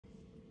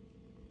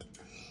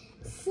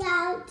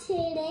So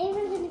today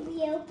we're going to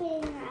be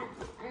opening up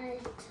a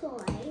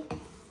toy.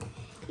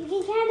 You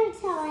can kind of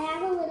tell I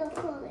have a little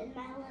cold and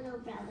my little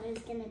brother is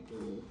going to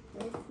be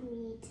with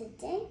me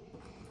today.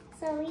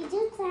 So we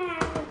just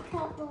have a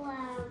couple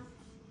of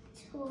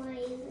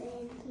toys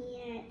in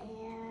here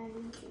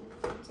and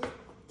we're just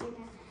going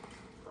to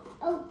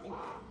open it.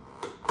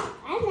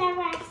 I've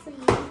never actually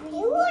used these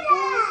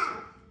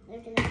before.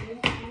 They're going to be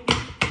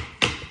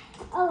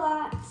a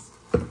lot.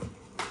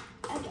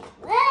 Okay,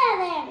 there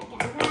we go.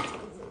 That's easy.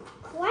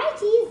 Quite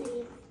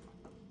easy.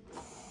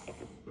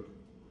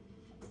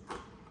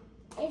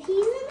 If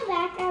he's in the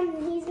background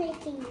and he's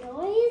making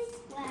noise,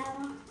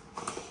 well,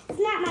 it's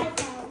not my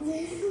fault.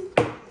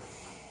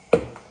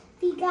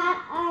 We got,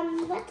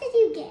 what did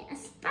you get? A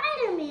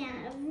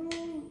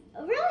Spider-Man. A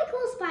really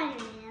cool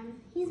Spider-Man.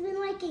 He's been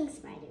liking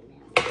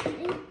Spider-Man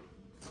lately.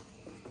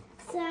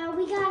 So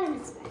we got him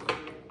a Spider-Man.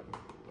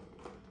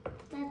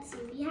 Let's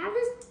see, we have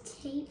this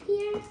tape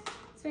here.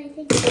 So I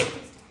think I'll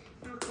just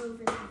knock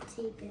over that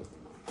tape. It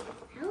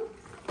will help.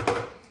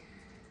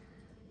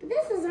 But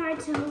this is hard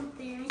to open.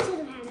 I should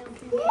have had it open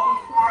before.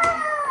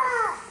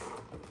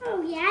 Oh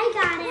yeah, I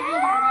got it.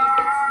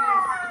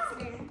 It's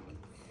there.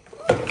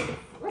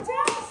 What's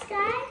wrong,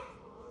 Sky?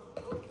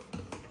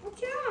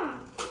 What's wrong?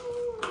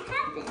 What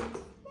happened?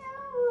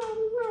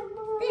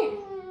 There.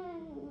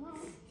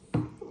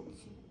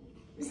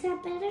 Is that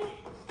better?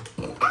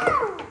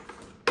 Oh!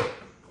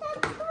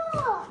 That's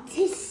hard.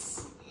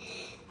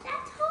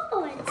 That's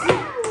hard.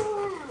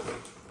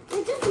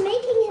 We're just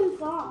making him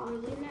fall,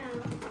 you know.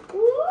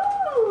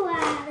 Ooh,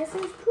 this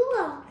is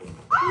cool.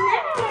 I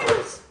never heard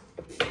of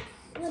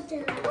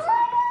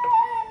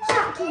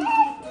Shopkins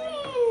before.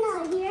 So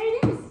here it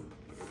is.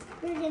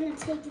 We're going to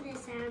take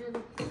this out of the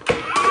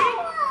bag.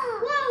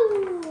 Whoa!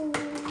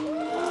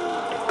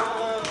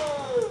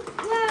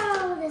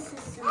 Whoa, this is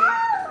so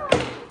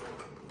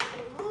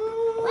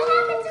cool. What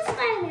happened to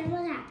Spider-Man?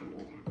 What happened?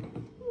 What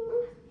happened?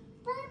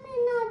 Spider-Man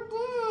not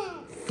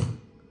dead.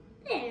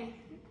 There.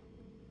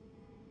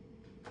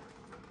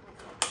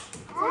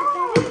 Is that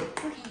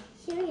better? Okay,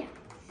 here we go.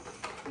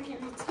 We're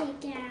going to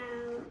take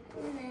out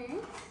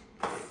this.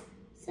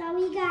 So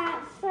we got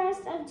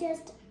first of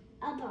just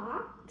a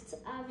box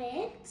of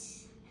it.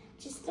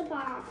 Just a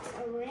box, a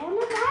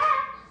random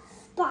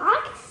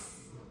box.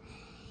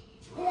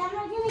 And then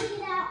we're going to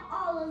get out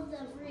all of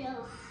the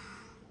real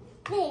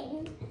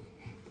things.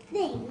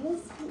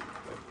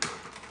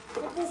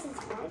 But this is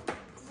hard.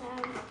 So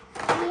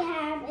we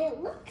have, it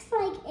looks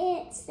like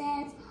it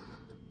says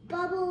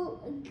bubble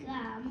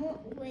gum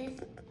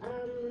with a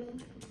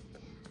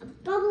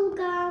bubble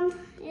gum.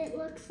 It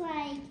looks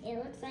like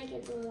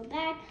it's a little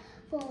bag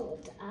full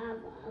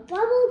of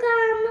bubble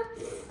gum.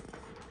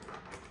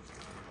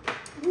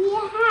 We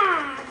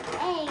have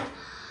a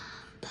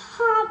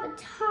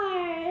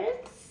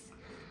Pop-Tarts.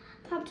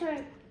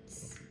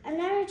 I've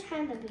never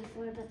tried them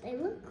before, but they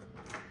look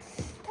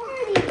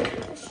pretty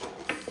delicious.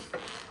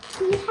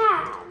 We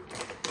have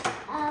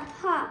a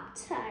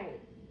Pop-Tart.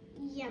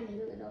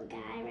 Yummy little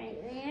guy right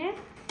there.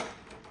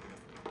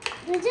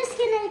 We're just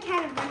going to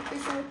kind of break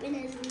this open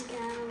as we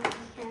go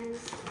because...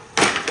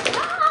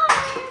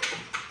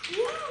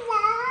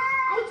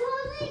 I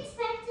totally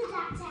expected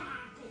that to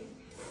happen.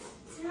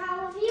 So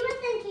if you were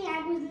thinking I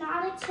was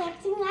not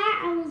expecting that,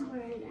 I was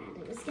worried that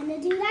it was going to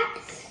do that.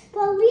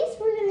 But at least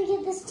we're going to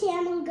get this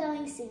channel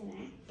going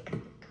sooner.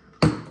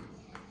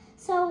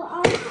 So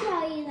I'll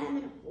show you them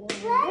in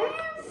order.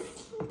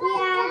 We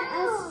have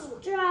a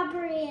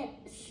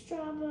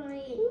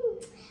strawberry.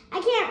 I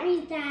can't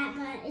read that,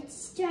 but it's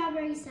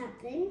strawberry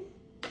something.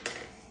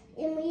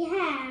 And we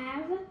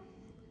have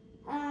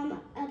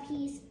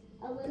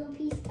a little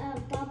piece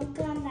of bubble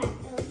gum that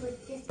goes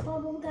with this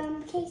bubble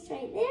gum case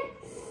right there.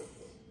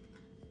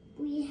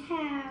 We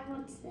have,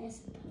 what's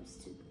this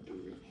supposed to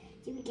be?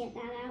 Did we get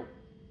that out?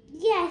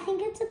 Yeah, I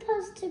think it's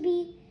supposed to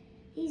be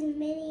these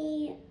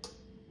mini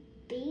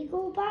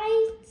bagel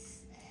bites.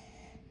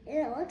 And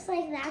it looks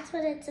like that's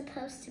what it's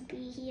supposed to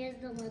be. Here's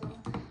the little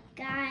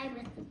guy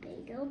with the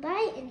bagel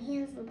bite, and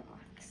here's the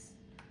box.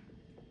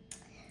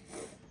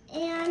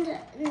 And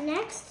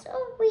next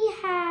we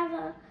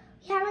haven't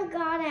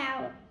got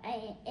out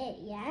it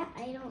yet,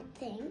 I don't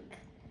think.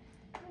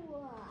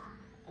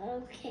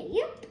 Okay,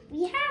 yep,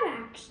 we have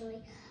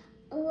actually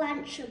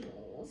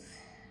Lunchables.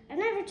 I've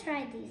never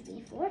tried these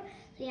before.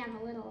 So we have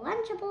a little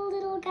Lunchable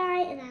little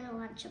guy and then a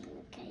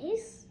Lunchable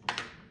case.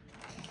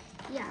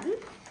 Yum.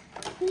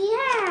 We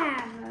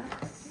have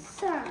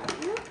some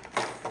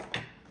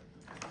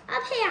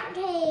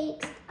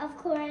pancakes, of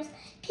course.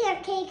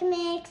 Pancake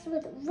mix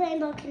with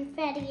rainbow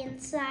confetti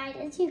inside.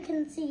 As you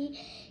can see,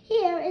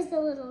 here is the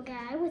little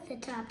guy with the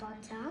top on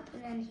top.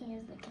 And then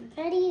here's the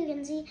confetti. You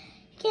can see,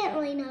 you can't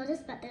really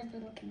notice, but there's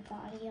little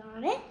confetti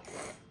on it.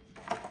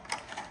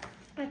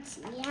 Let's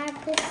see, we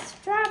have this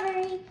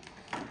strawberry.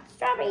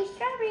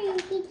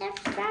 We have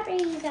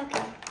strawberries.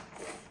 Okay.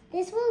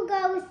 This will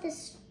go with the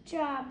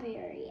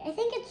strawberry. I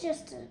think it's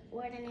just an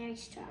ordinary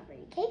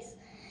strawberry case.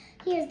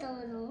 Here's the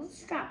little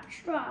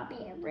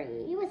strawberry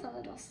with a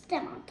little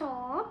stem on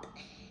top.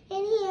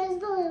 And here's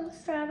the little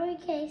little strawberry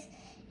case.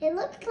 It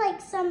looked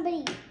like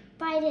somebody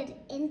bited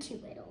into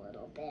it a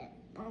little bit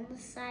on the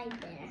side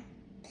there.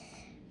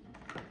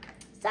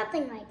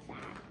 Something like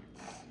that.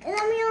 And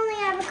then we only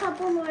have a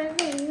couple more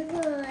things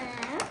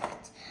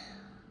left.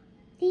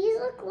 These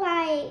look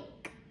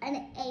like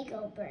an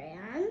Eggo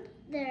brand.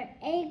 They're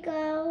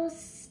Eggo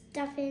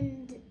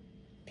stuffed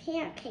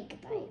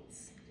pancake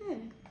bites.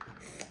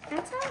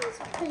 That sounds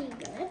pretty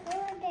good.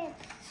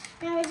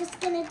 Now we're just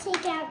gonna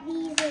take out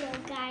these little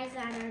guys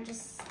that are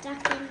just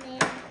stuck in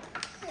there.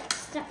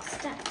 Stuck.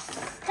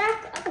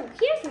 Oh,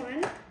 here's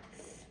one.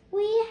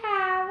 We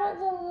have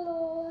the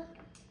little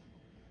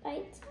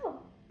bites. Oh,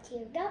 here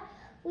we go.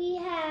 We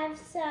have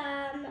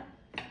some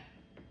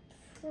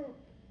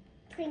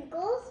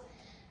Pringles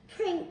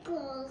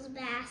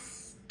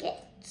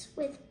basket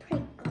with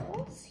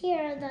Pringles.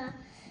 Here are the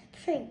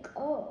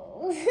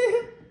Pringles.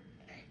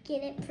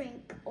 Get it?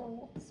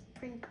 Pringles.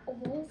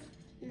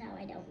 No,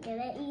 I don't get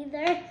it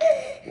either.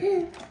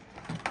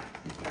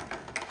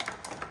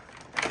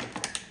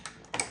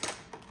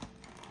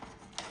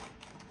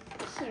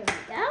 Here we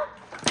go.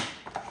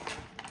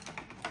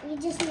 We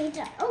just need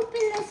to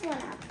open this one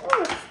up.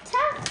 Oh, it's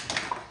tough.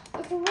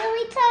 It's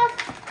really tough.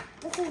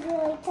 This is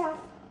really tough.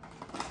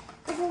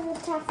 This is a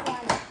tough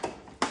one.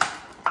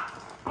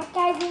 That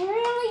guy's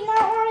really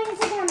not wanting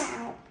to come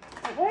out.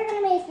 But we're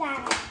going to make that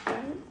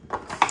happen.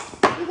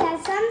 Because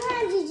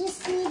sometimes you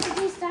just need to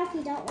do stuff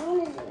you don't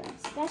want to do.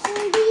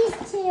 Especially these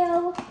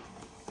two.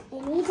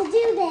 They need to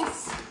do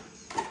this.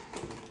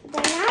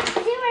 But they're not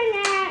doing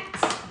that.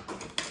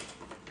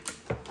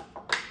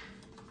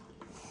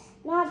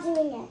 Not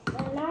doing it.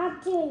 They're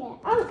not doing it.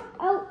 Oh.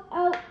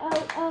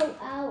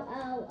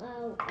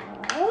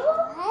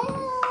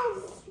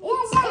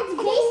 It's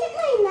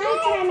basically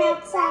nighttime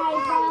outside,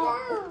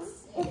 though.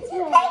 It's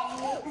late.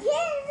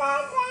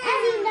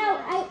 As you know,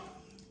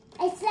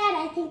 I said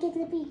I think at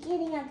the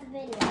beginning of the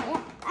video.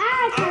 Yeah.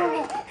 Okay,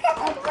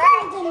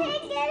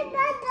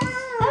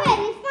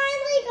 we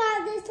finally got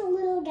this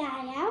little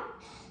guy out.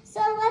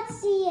 So let's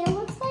see. It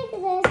looks like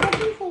this. What do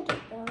you think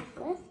it goes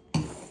with?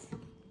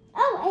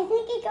 Oh, I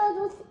think it goes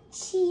with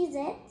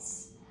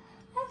Cheez-Its.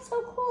 That's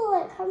so cool.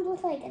 It comes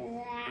with like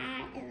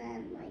that and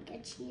then like a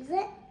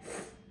Cheez-It.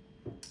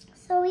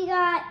 So we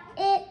got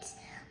it.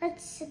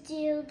 Let's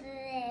do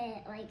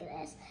it like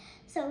this.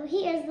 So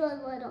here's the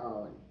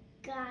little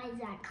guys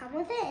that come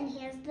with it, and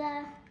here's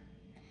the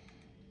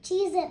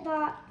Cheez-It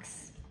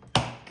box.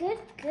 Good.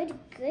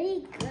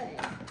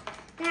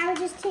 Now we're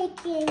just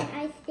taking,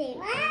 I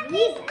think,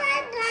 these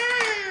guys.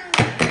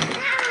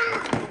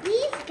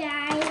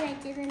 I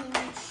didn't even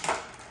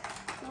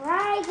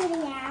try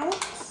getting out.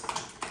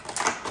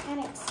 I'm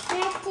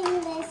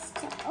expecting this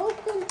to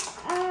open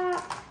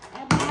up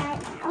about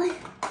now.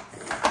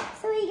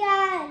 So we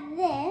got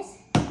this.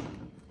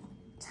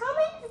 Tell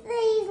me if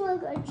these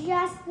look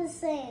just the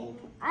same.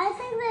 I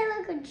think they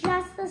look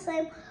just the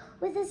same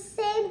with the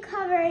same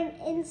covering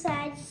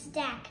inside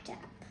stacked up.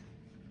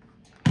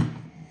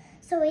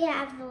 So we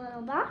have the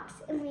little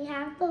box and we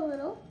have the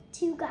little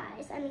two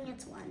guys. I mean,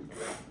 it's one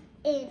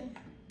in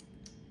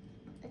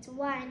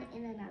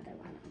another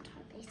one on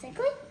top,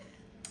 basically.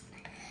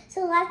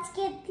 So let's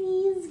get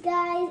these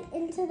guys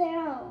into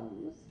their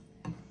homes.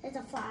 There's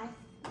a fly.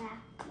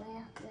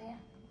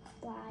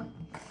 Fly.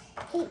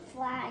 I hate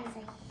flies.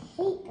 I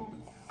hate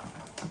them.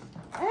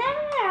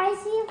 Whenever I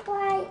see a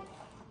fly,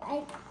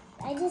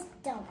 I just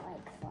don't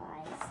like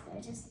flies.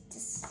 They're just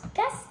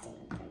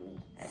disgusting for me.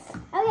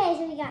 Okay,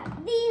 so we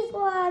got these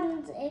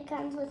ones. It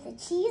comes with a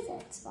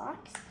Cheez-Its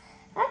box.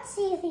 Let's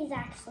see if these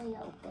actually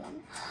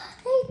open.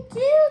 They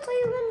do, so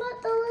you can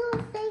put the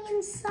little thing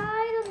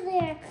inside of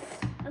there.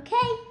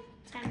 Okay,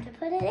 time to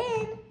put it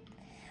in.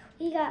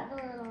 We got the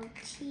little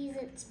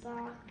Cheez-Its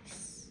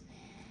box.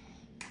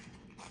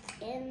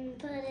 And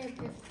put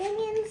the thing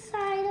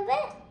inside of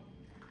it.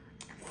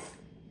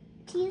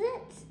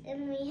 Cheez-Its. And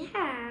we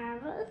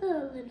have the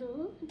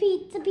little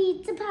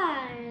pizza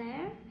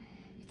parlor.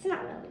 It's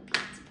not really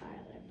pizza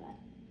parlor, but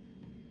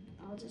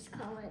I'll just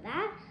call it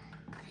that.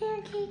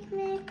 Pancake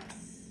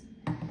mix.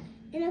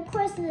 And of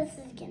course this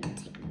is gonna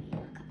take me a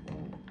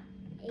couple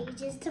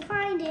ages to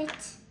find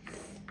it.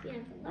 We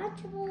have the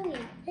Lunchable, we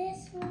have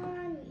this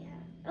one, we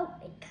have,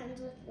 it comes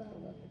with the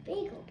little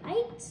bagel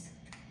bites.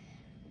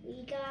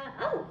 We got,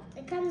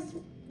 it comes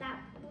with that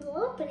little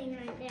opening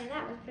right there.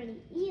 That was pretty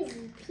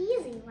easy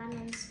peasy,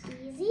 lemon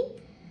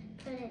squeezy.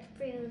 Put it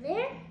through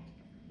there.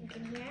 You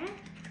can hear it.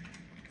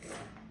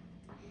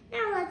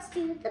 Now let's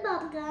do the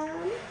bubble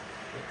gum,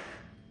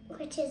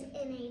 which is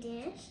in a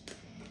dish.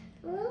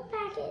 The little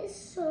packet is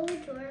so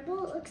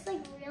adorable. It looks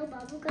like real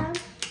bubble gum.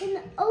 In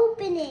the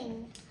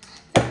opening,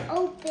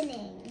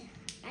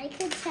 I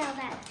could tell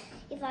that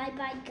if I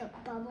buy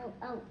bubble,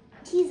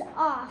 he's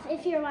off.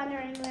 If you're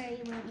wondering where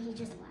he went, he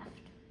just left.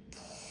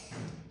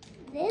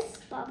 This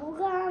bubble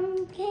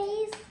gum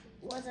case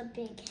was a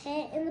big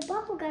hit, and the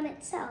bubble gum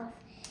itself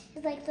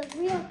is like the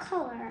real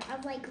color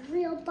of like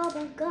real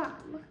bubble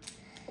gum.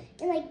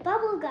 And like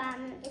bubble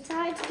gum, it's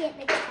hard to get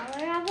the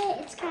color of it.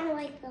 It's kind of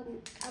like a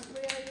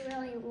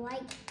really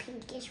light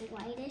pinkish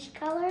whitish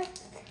color.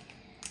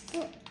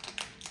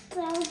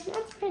 So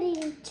that's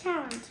pretty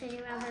challenge to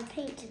whoever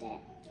painted it.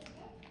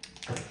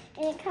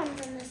 And it comes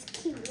in this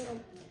cute little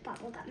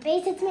bubble gum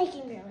base. It's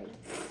making really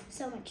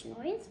so much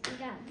noise. We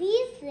got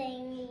these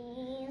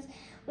thingies,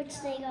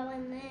 which they go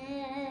in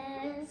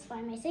this. Why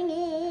am I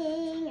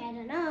singing? I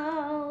don't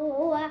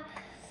know.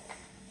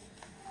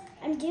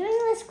 I'm doing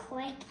this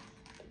quick,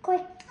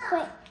 but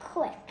I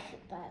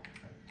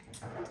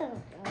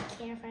don't really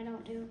care if I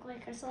don't do it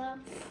quick or slow.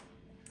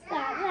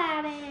 Got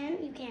that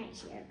in. You can't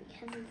hear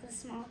because it's a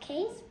small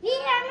case.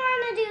 Yeah, I'm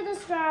gonna do the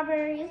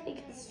strawberries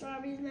because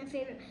strawberries is my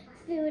favorite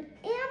food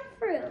and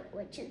fruit,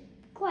 which is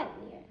quite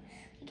weird.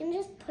 You can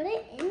just put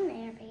it in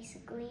there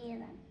basically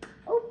and then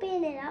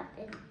open it up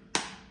and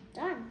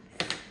done.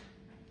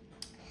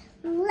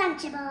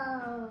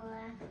 Lunchable.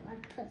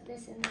 Let's put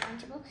this in the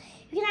Lunchable.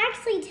 You can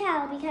actually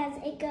tell because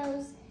it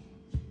goes,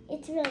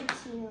 it's really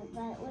cute,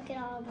 but look at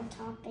all the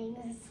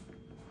toppings.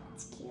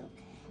 It's cute.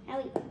 Now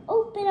we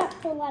open up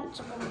the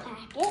Lunchable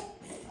packet.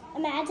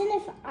 Imagine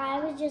if I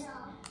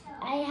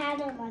had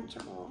a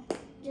Lunchable.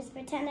 Just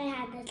pretend I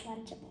had this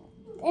Lunchable.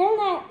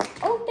 And I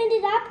opened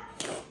it up,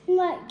 and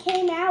what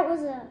came out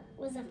was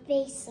a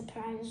face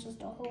surprise,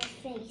 just a whole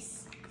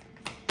face.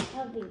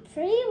 That would be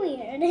pretty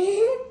weird.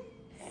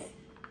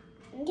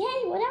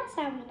 Okay, what else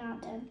have we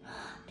not done?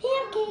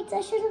 Pancakes.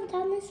 I should have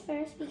done this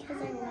first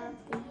because I love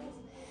these.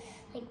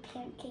 Like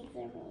pancakes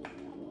are really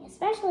yummy,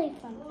 especially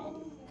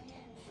funfetti.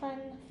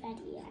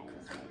 Funfetti, I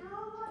was like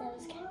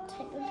those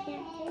type of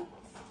pancakes.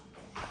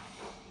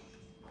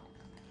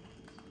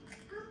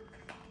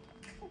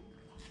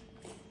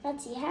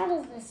 Let's see, how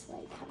does this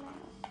way come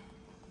out?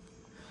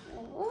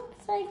 It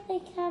looks like they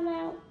come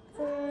out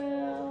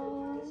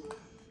through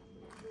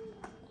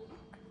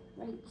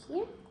right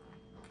here.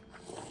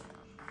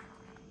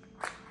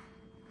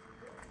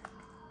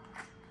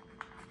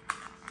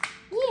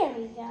 Here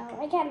we go.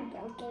 I kind of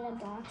broke in the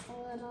box a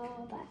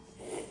little, but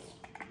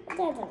it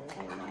doesn't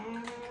really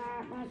matter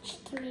that much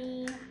to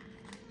me.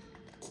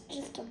 It's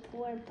just a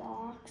poor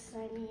box.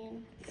 I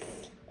mean,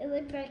 it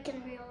would break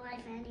in real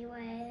life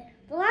anyway.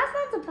 The last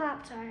one's a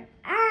Pop-Tart.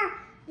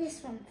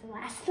 This one's the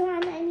last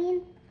one. I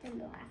mean, and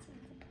the last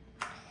one's a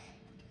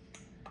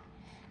Pop-Tart.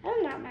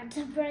 I'm not meant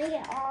to break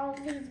all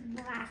these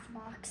glass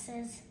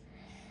boxes.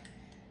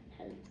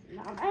 I'm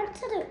not meant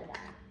to do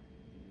that.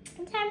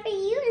 Time for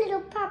you,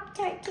 little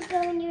Pop-Tart, to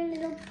go in your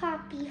little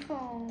Poppy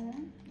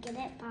home. Get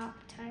it?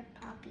 Pop-Tart,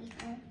 Poppy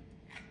home.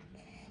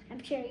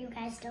 I'm sure you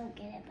guys don't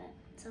get it, but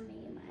some of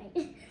you might.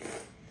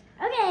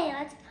 Okay,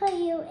 let's put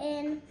you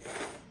in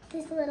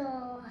this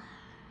little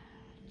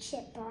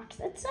chip box.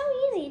 It's so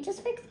easy. It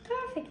just fits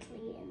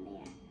perfectly in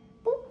there.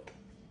 Boop.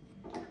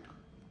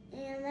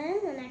 And then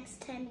the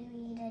next time you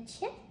need a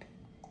chip,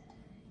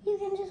 you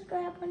can just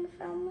grab one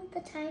from the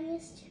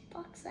tiniest chip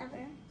box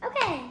ever.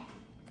 Okay.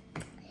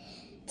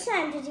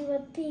 Time to do a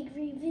big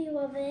review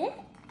of it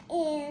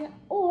in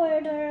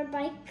order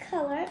by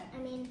color. I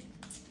mean,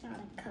 not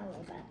a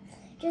color, but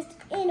just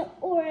in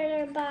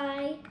order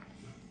by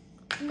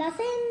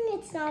nothing.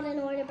 It's not in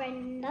order by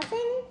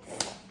nothing.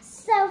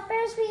 So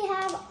first we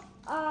have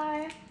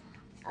our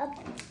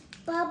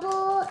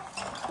bubble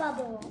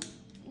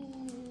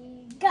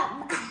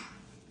gum.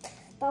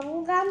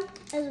 Bubble gum.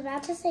 I was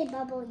about to say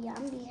bubble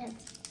yum because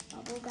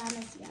bubble gum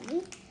is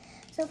yummy.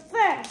 So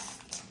first,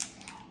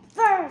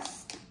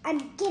 I'm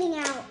getting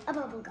out a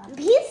bubble gum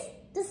piece.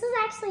 This is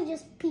actually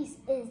just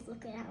pieces.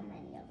 Look at how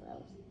many of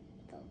those.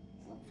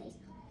 Little face.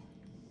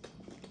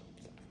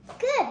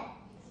 Good.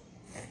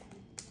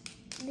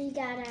 We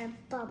got our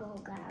bubble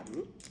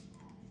gum.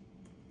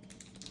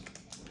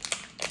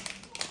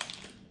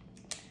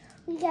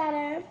 We got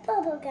our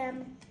bubble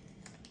gum.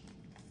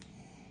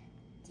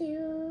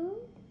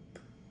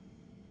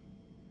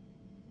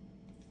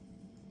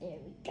 There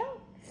we go.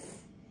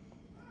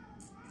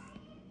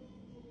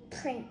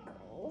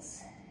 Sprinkles.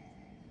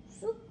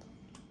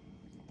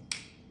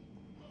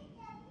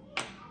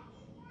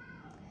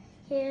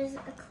 Here's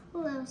a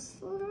close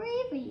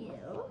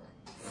review.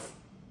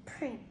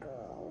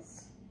 Sprinkles.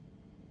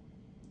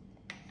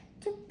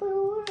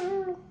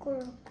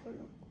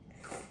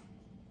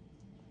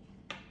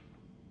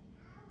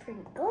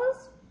 Sprinkles.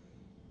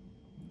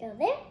 Go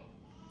there.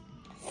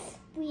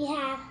 We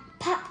have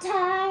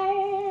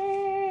Pop-Tarts.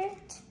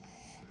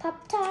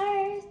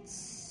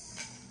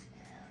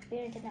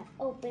 We're gonna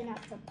open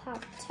up the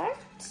Pop-Tart.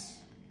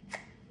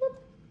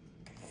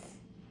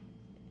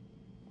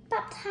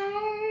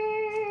 Pop-Tart.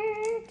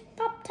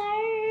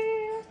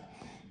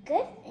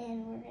 Good,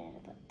 and we're gonna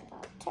put the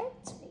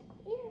Pop-Tarts right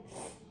here.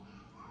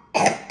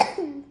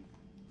 And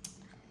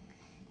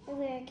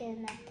we're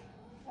gonna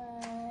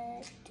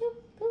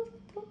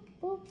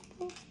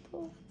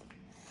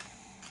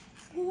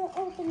I'm gonna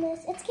open this.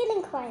 It's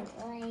getting quite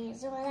late,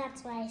 so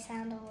that's why I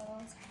sound a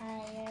little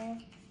tired.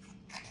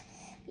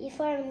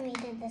 Before when we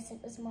did this, it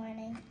was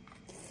morning.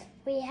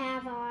 We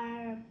have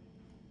our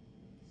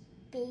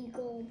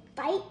bagel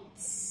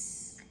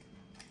bites.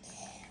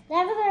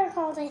 Whatever they're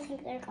called, I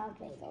think they're called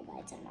bagel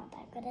bites. I'm not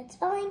that good at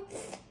spelling,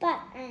 but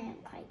I am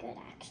quite good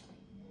actually.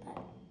 But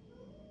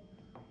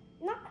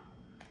not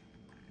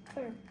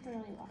for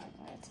really long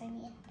words, I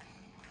mean.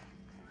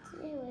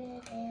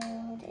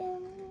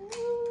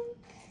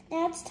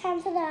 Now it's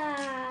time for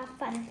the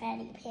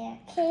Funfetti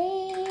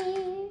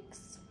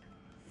pancakes.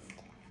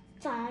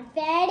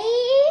 Funfetti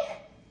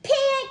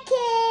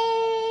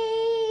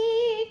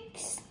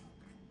pancakes.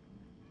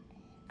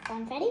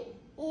 Funfetti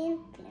and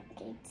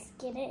pancakes.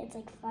 Get it? It's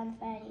like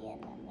Funfetti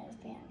and then there's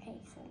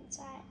pancakes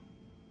inside.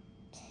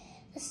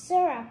 The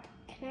syrup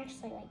can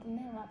actually like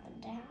move up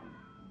and down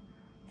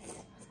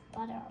with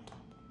butter on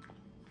top.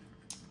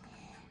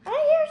 I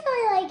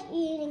usually like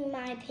eating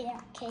my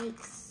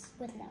pancakes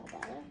with no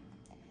butter.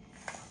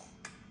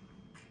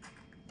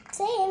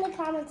 Say in the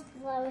comments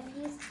below if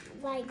you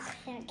like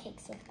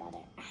pancakes with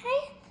butter.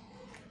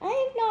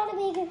 I'm not a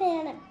big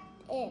fan of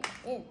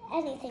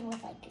anything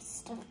with like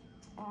stuff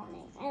on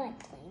it. I like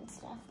plain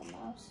stuff the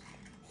most.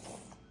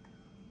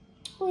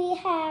 We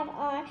have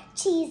our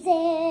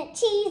Cheez-It,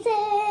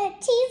 Cheez-It,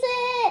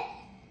 Cheez-It.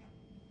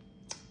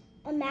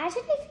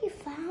 Imagine if you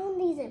found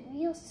these at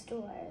real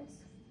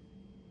stores.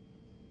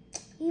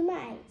 You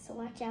might, so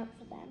watch out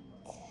for them.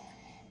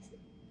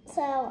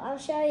 So I'll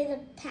show you the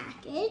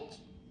package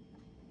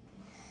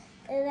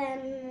and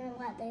then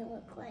what they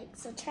look like.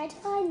 So try to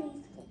find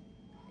these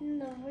in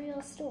the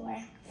real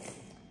store.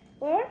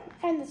 Or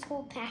find this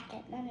whole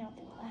packet, then you'll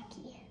be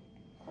lucky.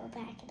 Whole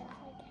packet of like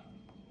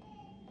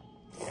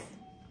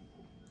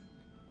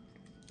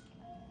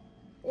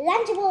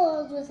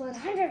Lunchables with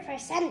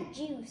 100%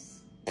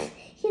 juice.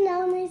 You know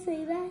when they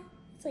say that?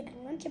 It's like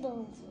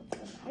Lunchables with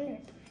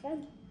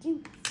 100%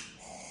 juice.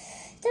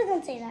 It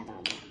doesn't say that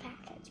on the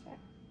package, but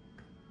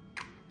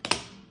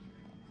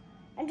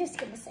I'm just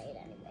going to say it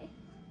anyway.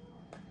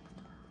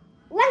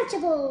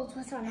 Lunchables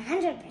with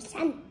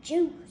 100%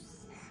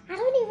 juice. I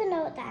don't even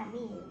know what that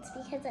means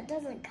because it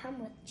doesn't come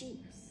with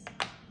juice.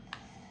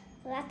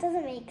 So that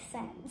doesn't make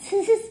sense.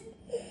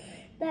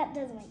 That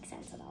doesn't make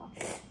sense at all.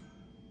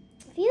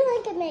 If you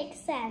think it makes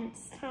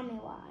sense, tell me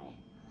why.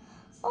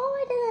 Oh,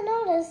 I didn't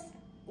notice.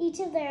 Each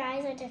of their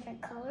eyes are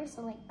different colors,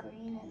 so like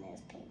green and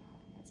there's pink.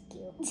 That's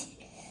cute.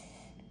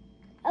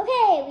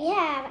 Okay, we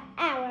have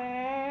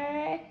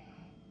our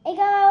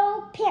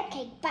Eggo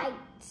pancake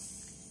bites.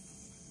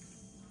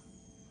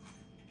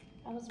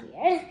 That was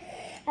weird.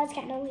 That was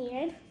kind of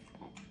weird,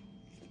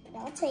 but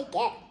I'll take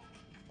it.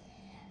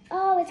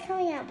 Oh, it's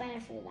coming out better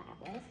for that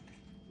way.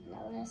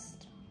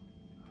 Noticed.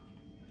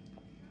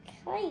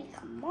 Okay,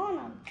 come on,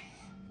 I'm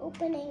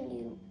opening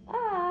you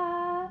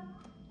up.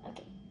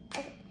 Okay.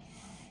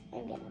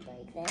 I'm gonna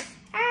break this.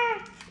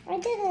 Ah, I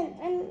didn't.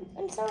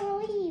 I'm so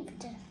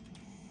relieved.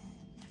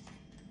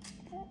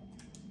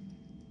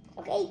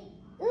 Okay.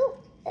 Ooh.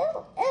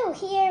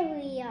 Here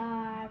we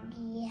are.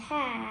 We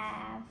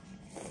have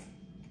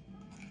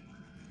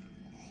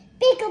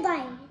bagel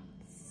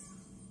bites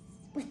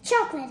with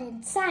chocolate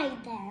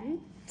inside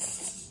them.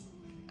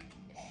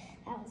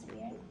 That was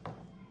weird.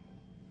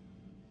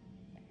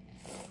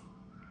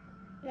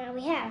 Now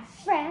we have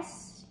fresh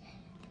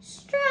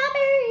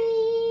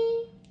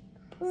strawberry.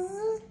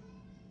 Well,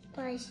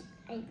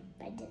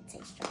 I did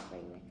say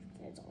strawberry.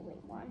 There's only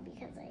one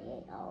because I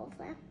ate all of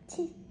them.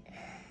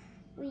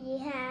 We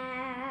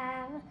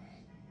have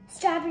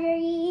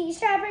strawberry.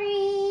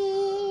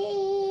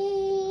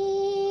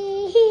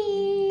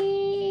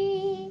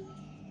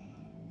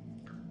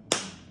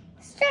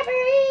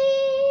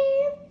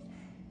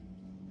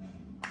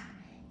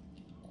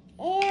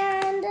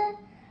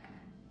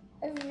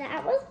 And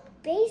that was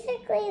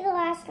basically the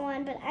last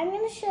one, but I'm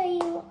going to show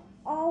you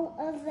all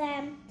of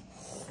them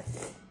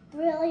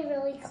really,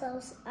 really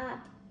close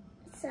up.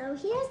 So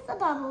here's the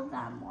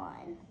bubblegum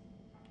one.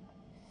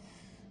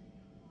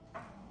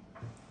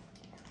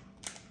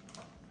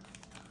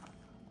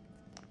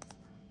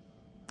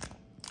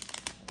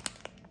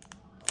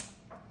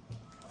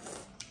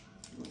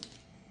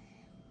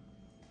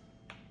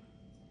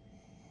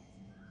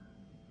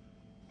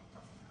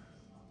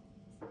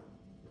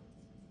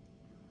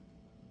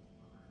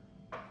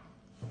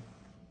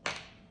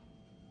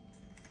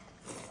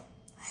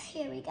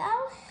 Here we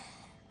go.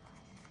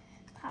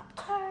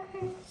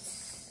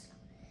 Pop-Tarts.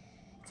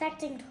 It's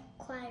acting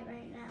quiet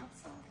right now,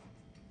 so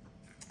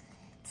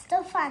it's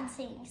still fun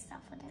seeing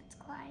stuff when it's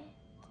quiet.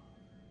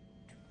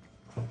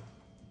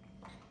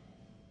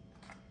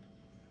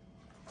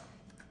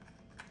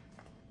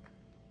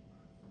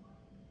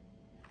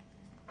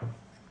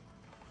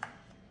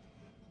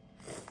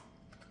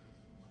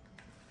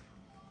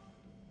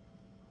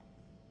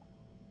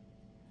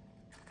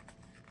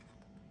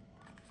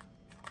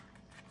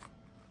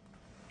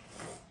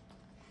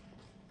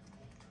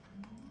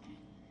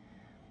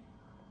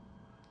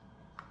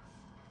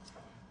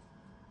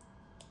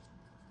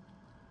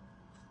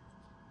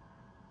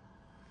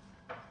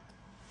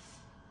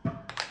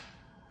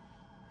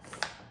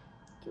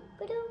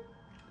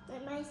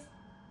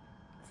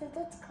 Since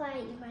it's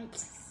quiet, you might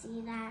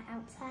see that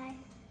outside.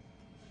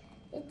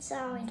 It's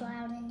always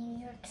loud in New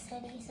York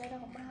City, so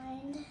don't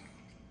mind.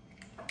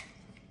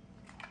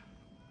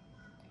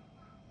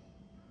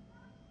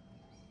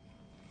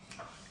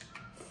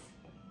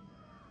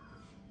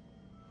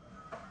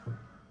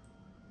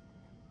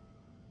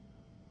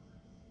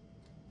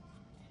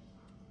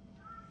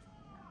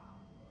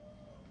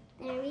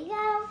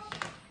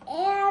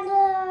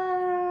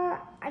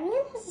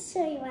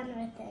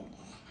 would think.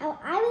 How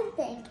I would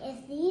think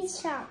if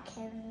these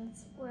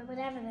Shopkins, or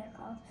whatever they're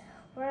called,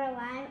 were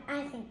alive,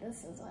 I think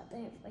this is what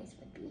their voice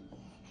would be.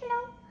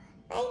 Hello,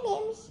 my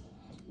name's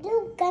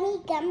Little Gummy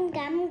Gum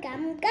Gum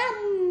Gum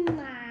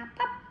Gum.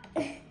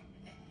 Pop.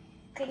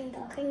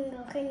 Kringle,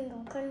 kringle,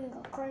 kringle,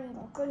 kringle,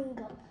 kringle,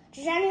 kringle.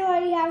 Does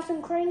anybody have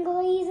some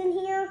kringlies in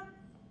here?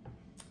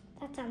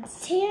 That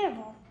sounds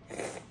terrible.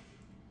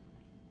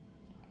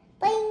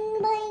 Bling,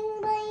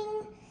 bling,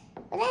 bling.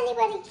 Would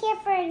anybody care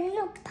for a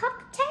little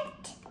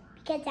Pop-Tart?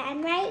 Because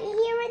I'm right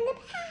here in the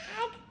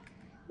bag.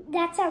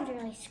 That sounds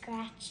really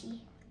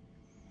scratchy.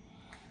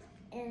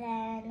 And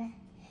then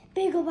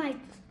Bagel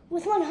Bites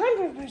with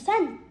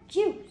 100%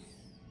 juice.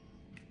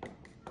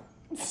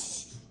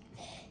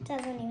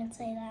 Doesn't even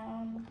say that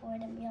on the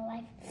board in real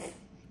life.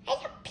 I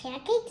love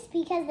pancakes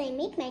because they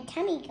make my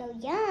tummy go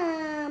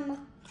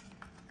yum.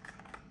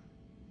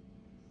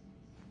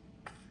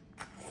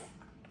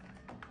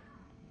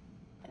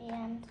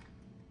 And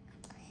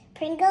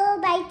Pringle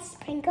Bites,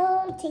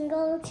 Pringle,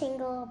 Tingle,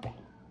 Tingle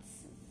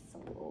Bites.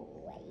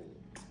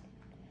 Wait.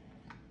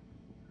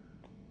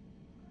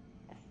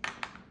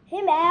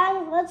 Hey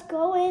man, let's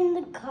go in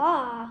the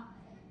car.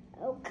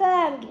 Okay,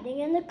 I'm getting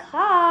in the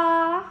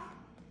car.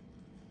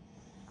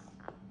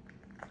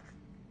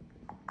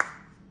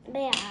 But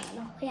yeah, I don't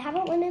know. We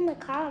haven't went in the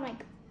car in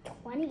like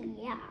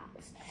 20 years.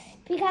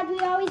 Because we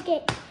always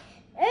get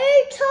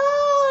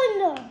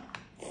eaten!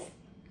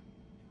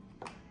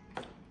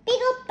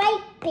 Bagel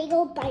bite,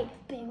 bagel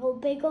bite, bagel,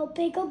 bagel,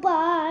 bagel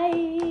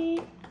bite.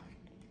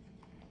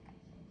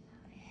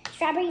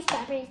 Strawberries,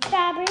 strawberries,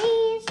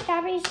 strawberries,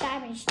 strawberries,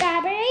 strawberries,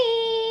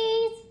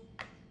 strawberries.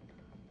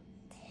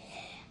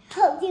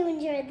 Hope you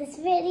enjoyed this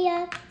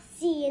video.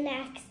 See you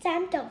next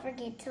time. Don't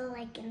forget to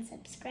like and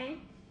subscribe.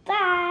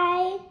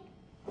 Bye.